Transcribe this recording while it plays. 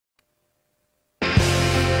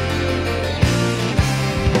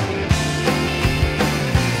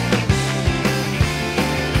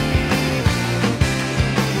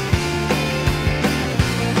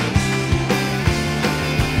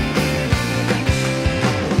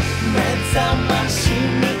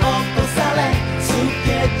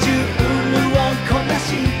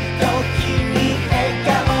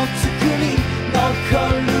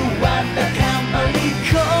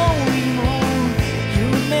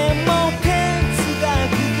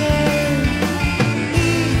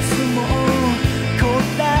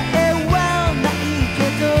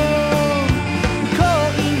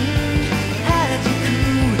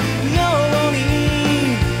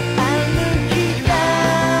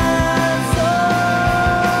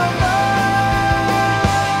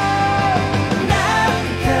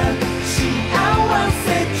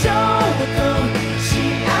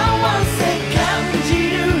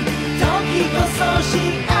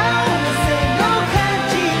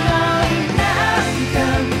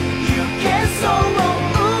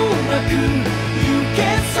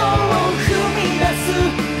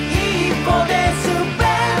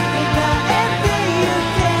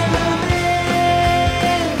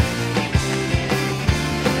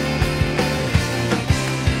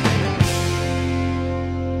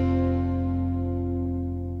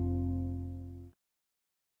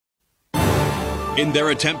In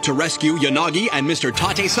their attempt to rescue Yanagi and Mr.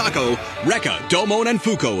 Tate Sako, Recca, Domon, and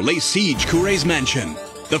Fuko lay siege Kurei's mansion.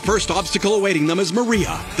 The first obstacle awaiting them is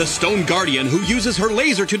Maria, the stone guardian who uses her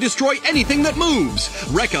laser to destroy anything that moves.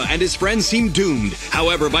 Recca and his friends seem doomed.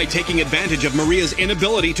 However, by taking advantage of Maria's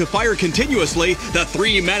inability to fire continuously, the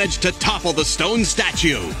three manage to topple the stone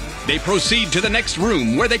statue. They proceed to the next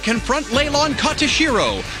room, where they confront Leilon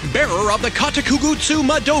Katashiro, bearer of the Katakugutsu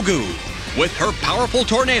Madogu. With her powerful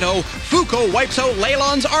tornado, Fuko wipes out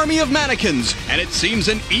Leilon's army of mannequins, and it seems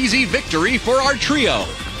an easy victory for our trio.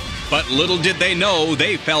 But little did they know,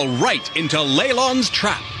 they fell right into Leilon's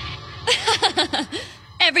trap.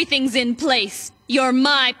 Everything's in place. You're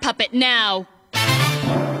my puppet now.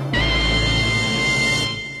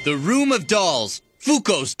 The Room of Dolls.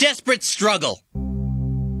 Fuko's desperate struggle.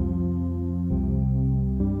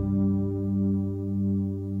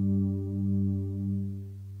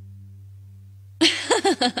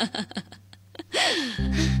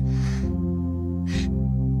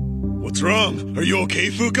 What's wrong? Are you okay,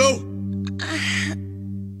 Fuko?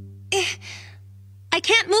 I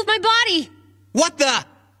can't move my body. What the?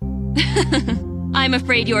 I'm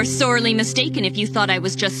afraid you're sorely mistaken if you thought I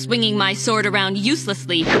was just swinging my sword around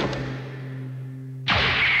uselessly.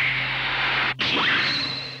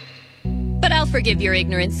 But I'll forgive your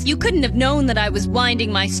ignorance. You couldn't have known that I was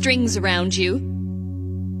winding my strings around you.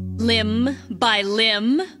 Limb by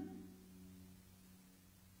limb.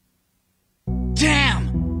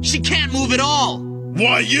 Damn! She can't move at all!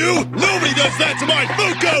 Why, you? Nobody does that to my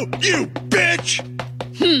Fuko! You bitch!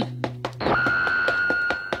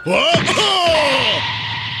 Oh!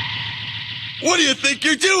 What do you think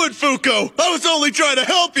you're doing, Fuko? I was only trying to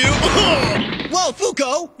help you! Whoa,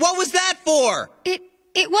 Fuko! What was that for? It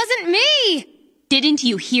wasn't me! Didn't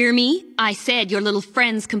you hear me? I said your little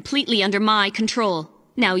friend's completely under my control.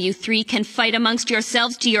 Now you three can fight amongst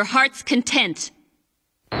yourselves to your heart's content.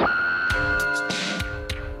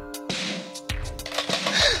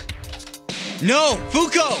 No,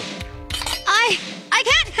 Fuko! I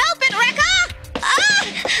can't help it, Recca!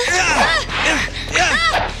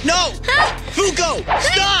 No! Fuko,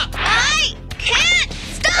 stop! I can't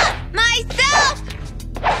stop myself!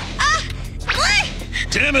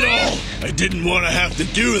 Damn it all! I didn't want to have to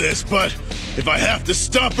do this, but if I have to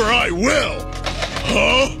stop her, I will!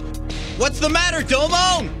 Huh? What's the matter,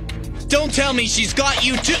 Domon? Don't tell me she's got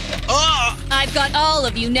you too. I've got all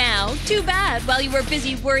of you now. Too bad. While you were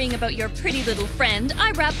busy worrying about your pretty little friend,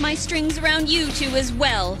 I wrapped my strings around you two as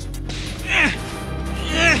well.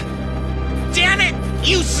 Damn it!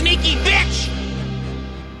 You sneaky bitch!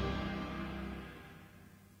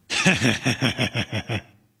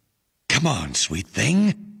 Come on, sweet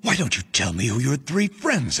thing. Why don't you tell me who your three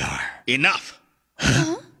friends are? Enough.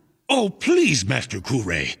 Huh? Oh, please, Master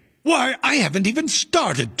Kurei. Why, I haven't even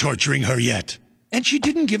started torturing her yet. And she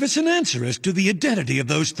didn't give us an answer as to the identity of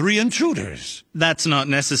those three intruders. That's not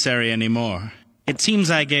necessary anymore. It seems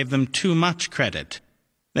I gave them too much credit.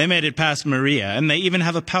 They made it past Maria, and they even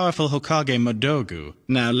have a powerful Hokage Madogu.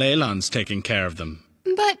 Now Leilon's taking care of them.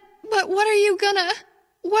 But what are you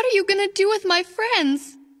gonna do with my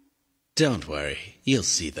friends? Don't worry, you'll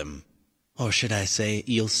see them. Or should I say,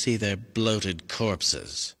 you'll see their bloated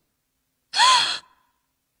corpses.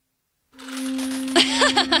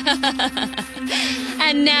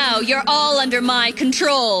 And now you're all under my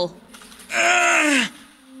control.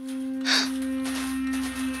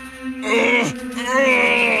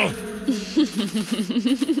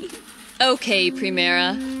 Okay,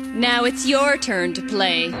 Primera. Now it's your turn to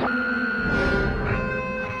play.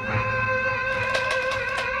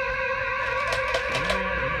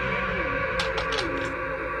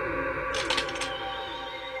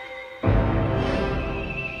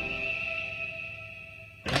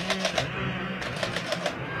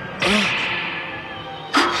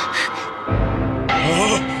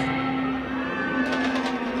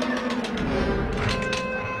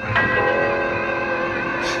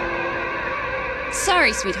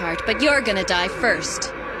 Sorry, sweetheart, but you're gonna die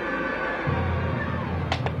first.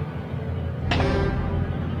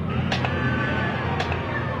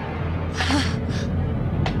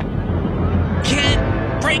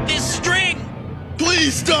 Can't break this string!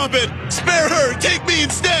 Please stop it! Spare her! Take me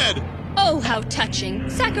instead! Oh, how touching.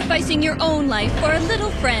 Sacrificing your own life for a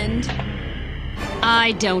little friend.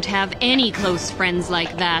 I don't have any close friends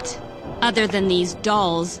like that. Other than these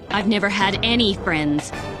dolls, I've never had any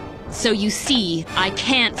friends. So you see, I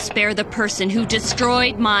can't spare the person who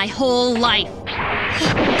destroyed my whole life.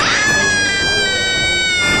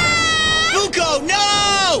 Fuko,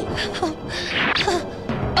 no!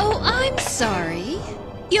 Oh, I'm sorry.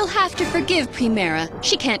 You'll have to forgive Primera.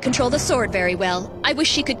 She can't control the sword very well. I wish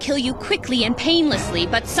she could kill you quickly and painlessly,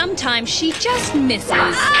 but sometimes she just misses.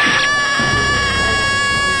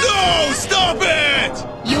 No! Stop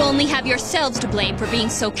it! You only have yourselves to blame for being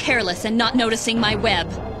so careless and not noticing my web.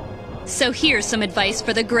 So here's some advice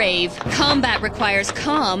for the grave. Combat requires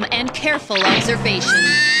calm and careful observation.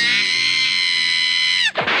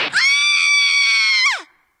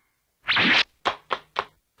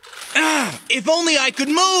 If only I could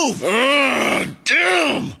move!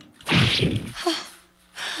 Damn!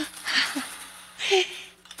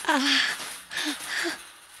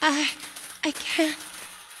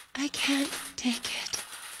 I can't take it.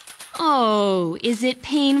 Oh, is it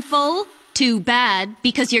painful? Too bad,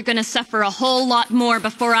 because you're gonna suffer a whole lot more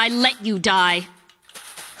before I let you die.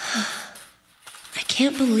 I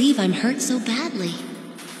can't believe I'm hurt so badly.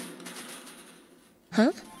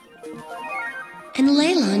 Huh? And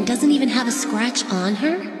Leylon doesn't even have a scratch on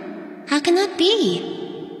her? How can that be?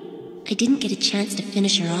 I didn't get a chance to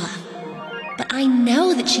finish her off. But I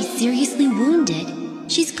know that she's seriously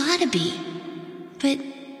wounded. She's gotta be. But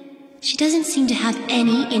she doesn't seem to have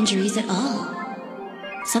any injuries at all.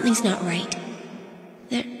 Something's not right.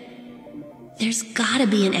 There's gotta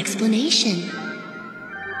be an explanation.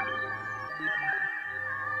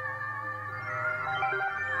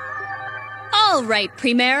 All right,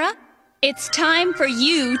 Primera. It's time for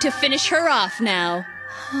you to finish her off now.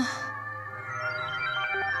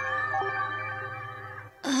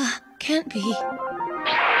 Can't be.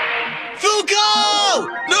 Fuko!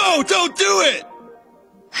 No, don't do it!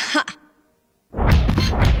 Ha!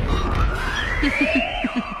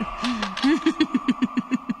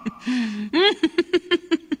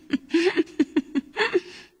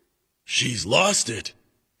 She's lost it.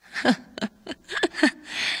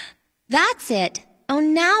 That's it. Oh,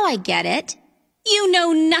 now I get it. You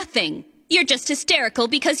know nothing. You're just hysterical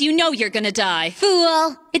because you know you're gonna die.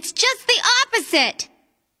 Fool! It's just the opposite!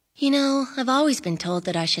 You know, I've always been told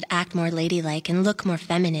that I should act more ladylike and look more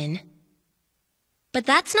feminine. But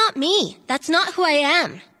that's not me. That's not who I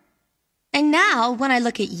am. And now, when I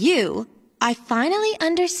look at you, I finally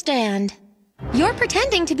understand. You're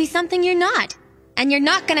pretending to be something you're not. And you're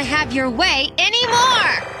not gonna have your way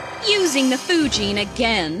anymore! Using the Fujin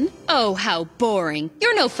again? Oh, how boring.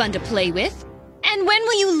 You're no fun to play with. And when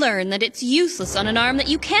will you learn that it's useless on an arm that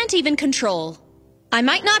you can't even control? I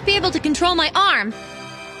might not be able to control my arm,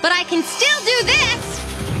 but I can still do this!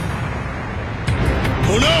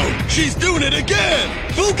 Oh no! She's doing it again!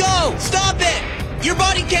 Fuko! Stop it! Your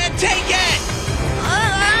body can't take it!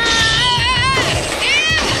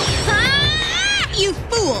 You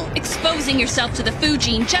fool! Exposing yourself to the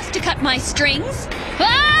Fujin just to cut my strings?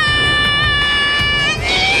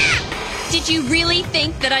 Did you really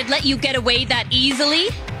think that I'd let you get away that easily?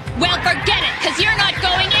 Well, forget it, because you're not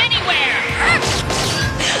going anywhere!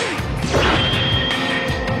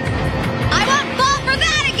 I won't fall for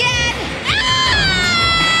that again!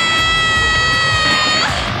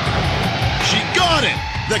 She got it!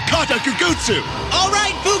 The Kata Kugutsu! All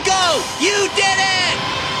right, Fuko! You did it!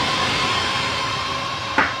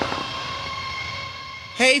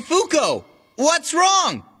 Hey, Fuko! What's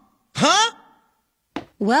wrong? Huh?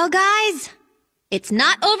 Well, guys, it's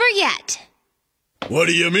not over yet. What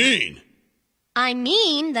do you mean? I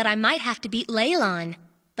mean that I might have to beat Leylon,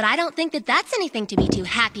 but I don't think that that's anything to be too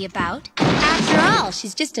happy about. After all,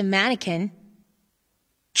 she's just a mannequin.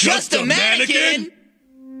 Just a mannequin?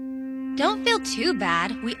 Don't feel too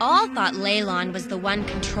bad. We all thought Leylon was the one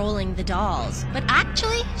controlling the dolls, but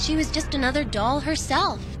actually, she was just another doll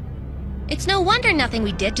herself. It's no wonder nothing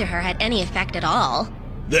we did to her had any effect at all.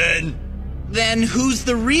 Then who's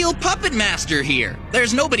the real puppet master here?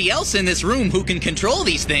 There's nobody else in this room who can control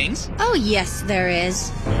these things. Oh, yes, there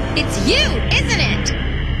is. It's you, isn't it?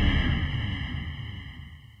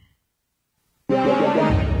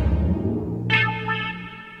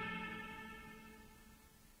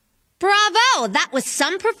 Bravo! That was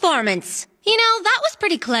some performance. You know, that was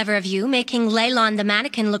pretty clever of you, making Leylon the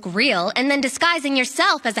mannequin look real and then disguising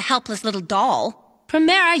yourself as a helpless little doll.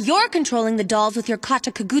 Primera, you're controlling the dolls with your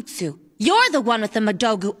Kata Kugutsu. You're the one with the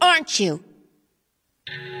Madogu, aren't you?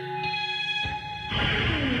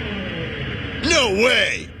 No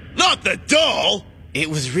way! Not the doll! It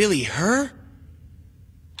was really her?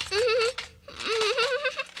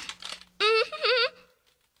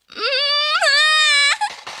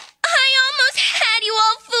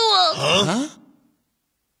 Huh?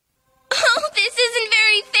 Oh, this isn't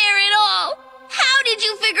very fair at all. How did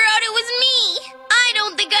you figure out it was me? I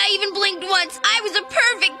don't think I even blinked once. I was a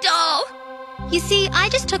perfect doll. You see, I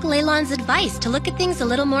just took Leylon's advice to look at things a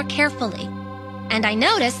little more carefully. And I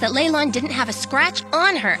noticed that Leylon didn't have a scratch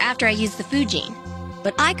on her after I used the food gene.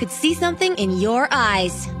 But I could see something in your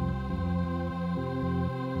eyes.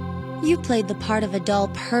 You played the part of a doll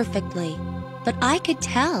perfectly, but I could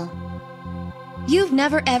tell. You've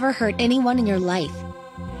never ever hurt anyone in your life.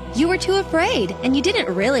 You were too afraid, and you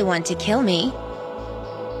didn't really want to kill me.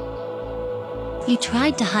 You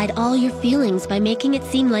tried to hide all your feelings by making it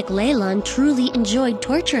seem like Leylon truly enjoyed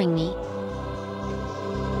torturing me.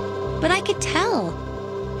 But I could tell.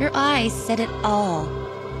 Your eyes said it all.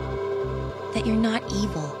 That you're not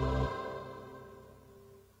evil.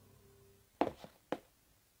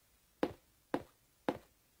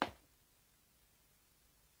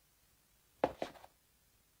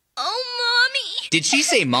 Oh, Mommy! Did she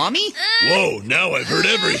say Mommy? Whoa, now I've heard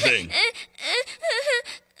everything.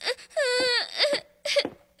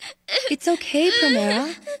 It's okay,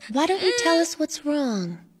 Primera. Why don't you tell us what's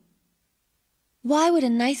wrong? Why would a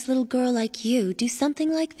nice little girl like you do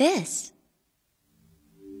something like this?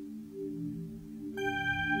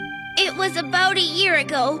 It was about a year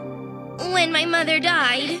ago, when my mother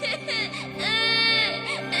died.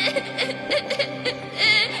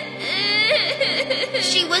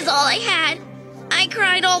 She was all I had. I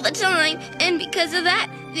cried all the time, and because of that,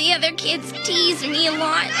 the other kids teased me a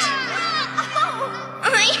lot.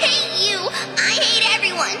 I hate you! I hate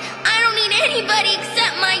everyone! I don't need anybody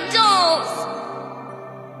except my dolls!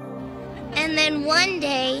 And then one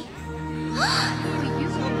day...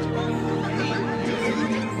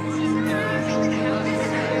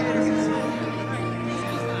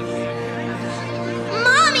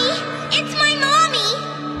 Mommy! It's my mommy!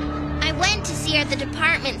 I went to see her at the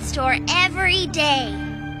department store every day.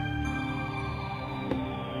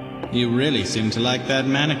 You really seem to like that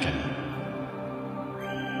mannequin.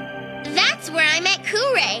 That's where I met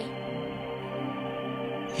Kure.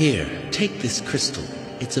 Here, take this crystal.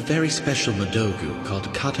 It's a very special Madogu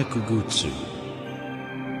called Katakugutsu.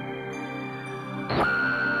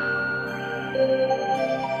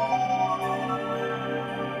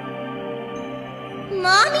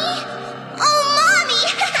 Mommy? Oh, Mommy!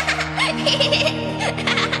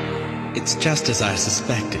 It's just as I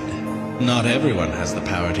suspected. Not everyone has the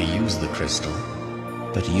power to use the crystal.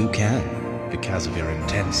 But you can, because of your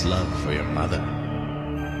intense love for your mother.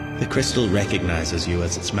 The crystal recognizes you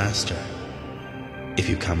as its master. If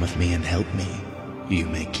you come with me and help me, you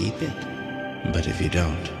may keep it. But if you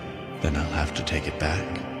don't, then I'll have to take it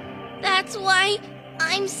back. That's why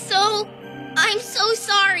I'm so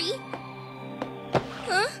sorry.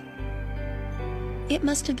 Huh? It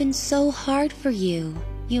must have been so hard for you.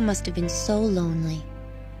 You must have been so lonely.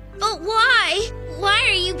 But why? Why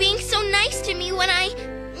are you being so nice to me when I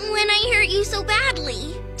hurt you so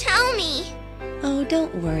badly? Tell me. Oh,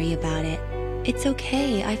 don't worry about it. It's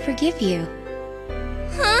okay. I forgive you.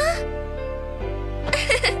 Huh?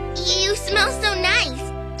 You smell so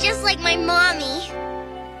nice, just like my mommy.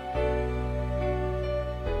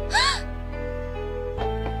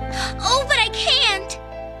 Oh, but I can't.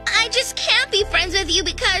 I just can't be friends with you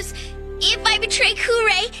because if I betray Kure,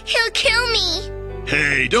 he'll kill me.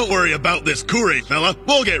 Hey, don't worry about this Kure fella.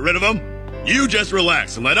 We'll get rid of him. You just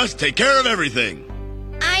relax and let us take care of everything.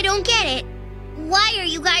 I don't get it. Why are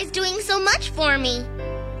you guys doing so much for me?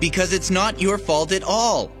 Because it's not your fault at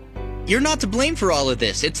all. You're not to blame for all of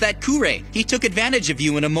this. It's that Kure. He took advantage of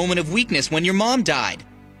you in a moment of weakness when your mom died.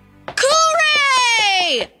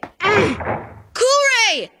 Kure!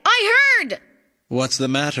 Kure! I heard! What's the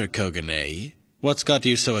matter, Koganei? What's got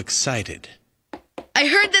you so excited? I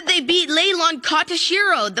heard that they beat Leylon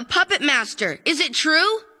Katashiro, the puppet master. Is it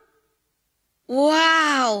true?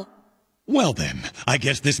 Wow. Well then, I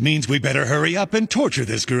guess this means we better hurry up and torture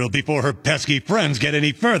this girl before her pesky friends get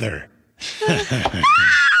any further.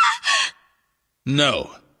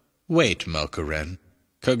 No. Wait, Mokuren.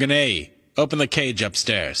 Koganei, open the cage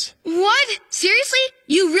upstairs. What? Seriously?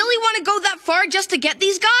 You really want to go that far just to get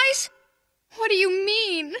these guys? What do you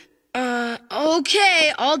mean?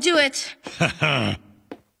 Okay, I'll do it.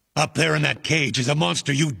 Up there in that cage is a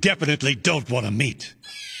monster you definitely don't want to meet.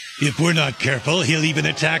 If we're not careful, he'll even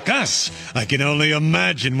attack us. I can only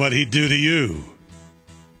imagine what he'd do to you.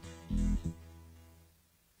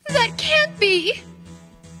 That can't be!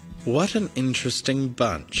 What an interesting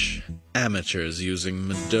bunch. Amateurs using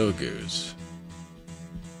Madogus.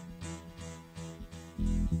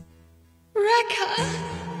 Recca!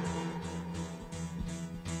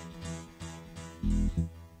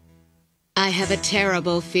 I have a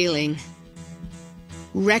terrible feeling.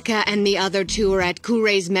 Recca and the other two are at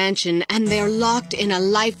Kurei's mansion, and they're locked in a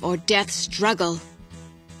life-or-death struggle.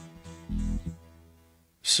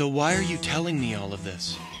 So why are you telling me all of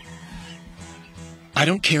this? I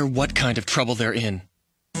don't care what kind of trouble they're in.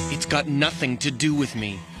 It's got nothing to do with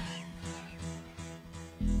me.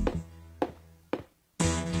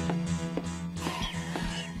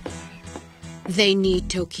 They need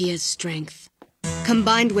Tokia's strength.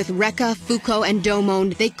 Combined with Recca, Fuko, and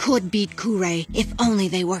Domon, they could beat Kurei, if only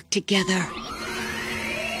they worked together.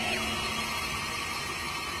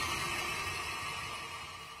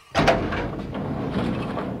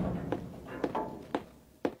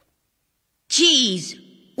 Jeez,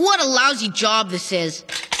 what a lousy job this is.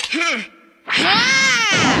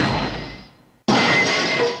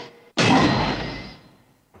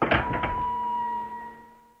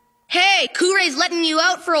 Hey, Kurei's letting you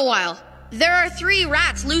out for a while. There are 3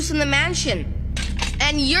 rats loose in the mansion.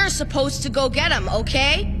 And you're supposed to go get them,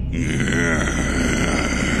 okay?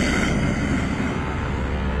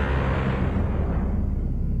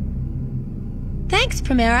 Thanks,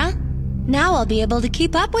 Primera. Now I'll be able to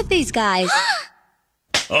keep up with these guys.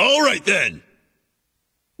 All right, then.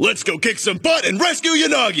 Let's go kick some butt and rescue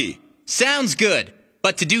Yanagi. Sounds good.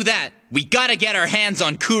 But to do that, we gotta get our hands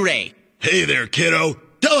on Kurei. Hey there, kiddo.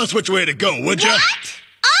 Tell us which way to go, would ya? What?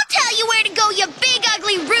 I'll tell you where to go, you big,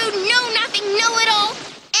 ugly, rude, know-nothing, know-it-all.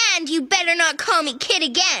 And you better not call me kid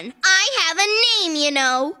again. I have a name, you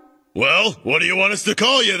know. Well, what do you want us to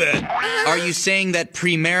call you, then? Are you saying that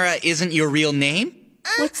Primera isn't your real name?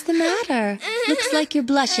 What's the matter? Looks like you're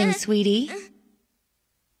blushing, sweetie.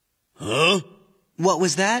 Huh? What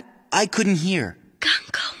was that? I couldn't hear.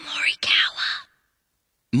 Gunko Morikawa.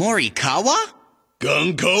 Morikawa?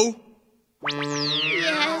 Gunko?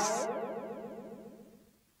 Yes.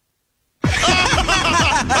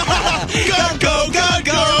 Gunko,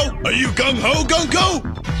 Gunko! Are you gung-ho, Gunko?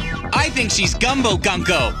 I think she's Gumbo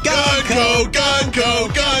Gunko. Gunko, Gunko,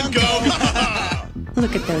 Gunko!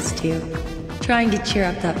 Look at those two, trying to cheer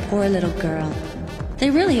up that poor little girl. They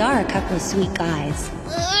really are a couple of sweet guys.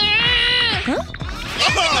 Huh?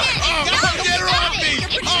 Get her off me!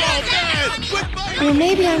 Oh, man! Or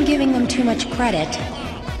maybe I'm giving them too much credit.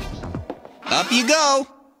 Up you go.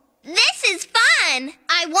 This is fun.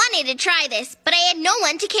 I wanted to try this, but I had no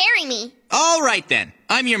one to carry me. All right, then.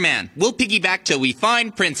 I'm your man. We'll piggyback till we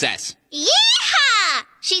find Princess. Yeehaw!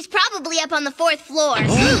 She's probably up on the 4th floor.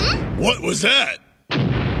 What was that?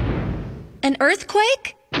 An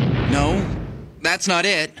earthquake? No, that's not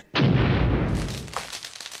it.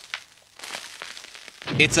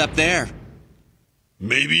 It's up there.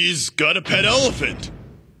 Maybe he's got a pet elephant.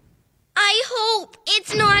 I hope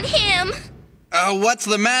it's not him. What's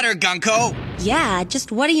the matter, Gunko? Yeah,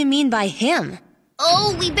 just what do you mean by him?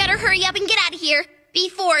 Oh, we better hurry up and get out of here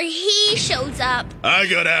before he shows up. I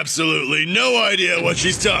got absolutely no idea what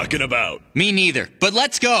she's talking about. Me neither, but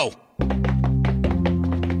let's go.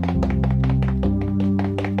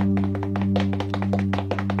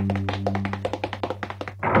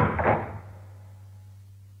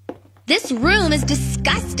 This room is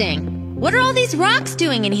disgusting. What are all these rocks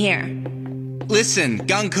doing in here? Listen,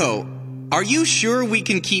 Gunko, are you sure we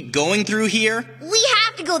can keep going through here? We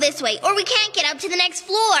have to go this way, or we can't get up to the next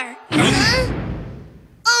floor.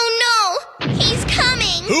 Oh no! He's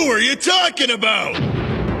coming! Who are you talking about?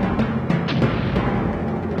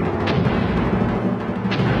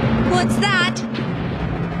 What's that?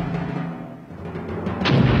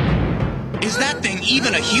 Is that thing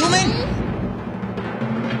even a human?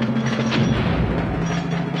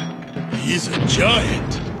 He's a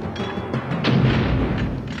giant.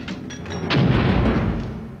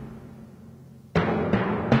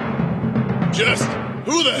 Just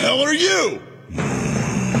who the hell are you?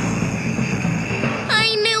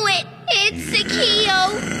 I knew it! It's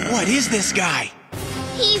Sakio! What is this guy?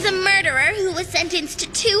 He's a murderer who was sentenced to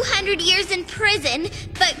 200 years in prison,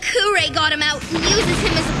 but Kurei got him out and uses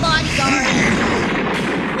him as a bodyguard.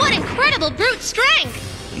 What incredible brute strength!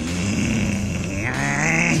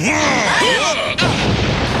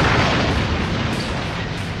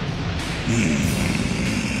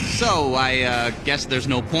 So, I guess there's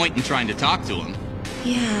no point in trying to talk to him.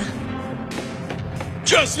 Yeah.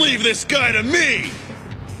 Just leave this guy to me!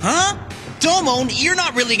 Huh? Domon, you're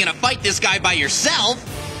not really gonna fight this guy by yourself.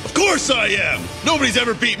 Of course I am! Nobody's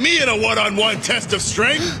ever beat me in a one-on-one test of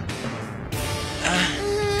strength!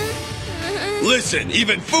 Listen,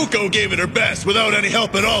 even Fuko gave it her best without any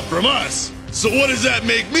help at all from us. So what does that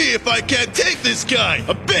make me if I can't take this guy?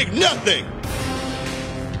 A big nothing!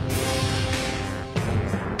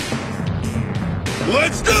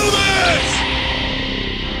 Let's do this!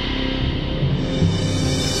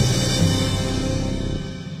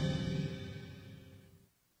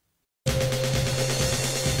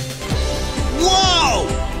 Whoa!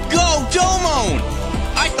 Go, Domon!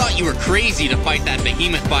 I thought you were crazy to fight that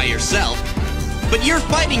behemoth by yourself. but your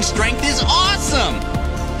fighting strength is awesome!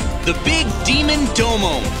 The Big Demon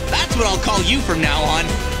Domo. That's what I'll call you from now on.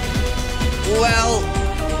 Well,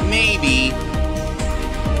 maybe.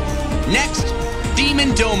 Next,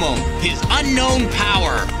 Demon Domo, his unknown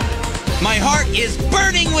power. My heart is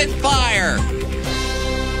burning with fire!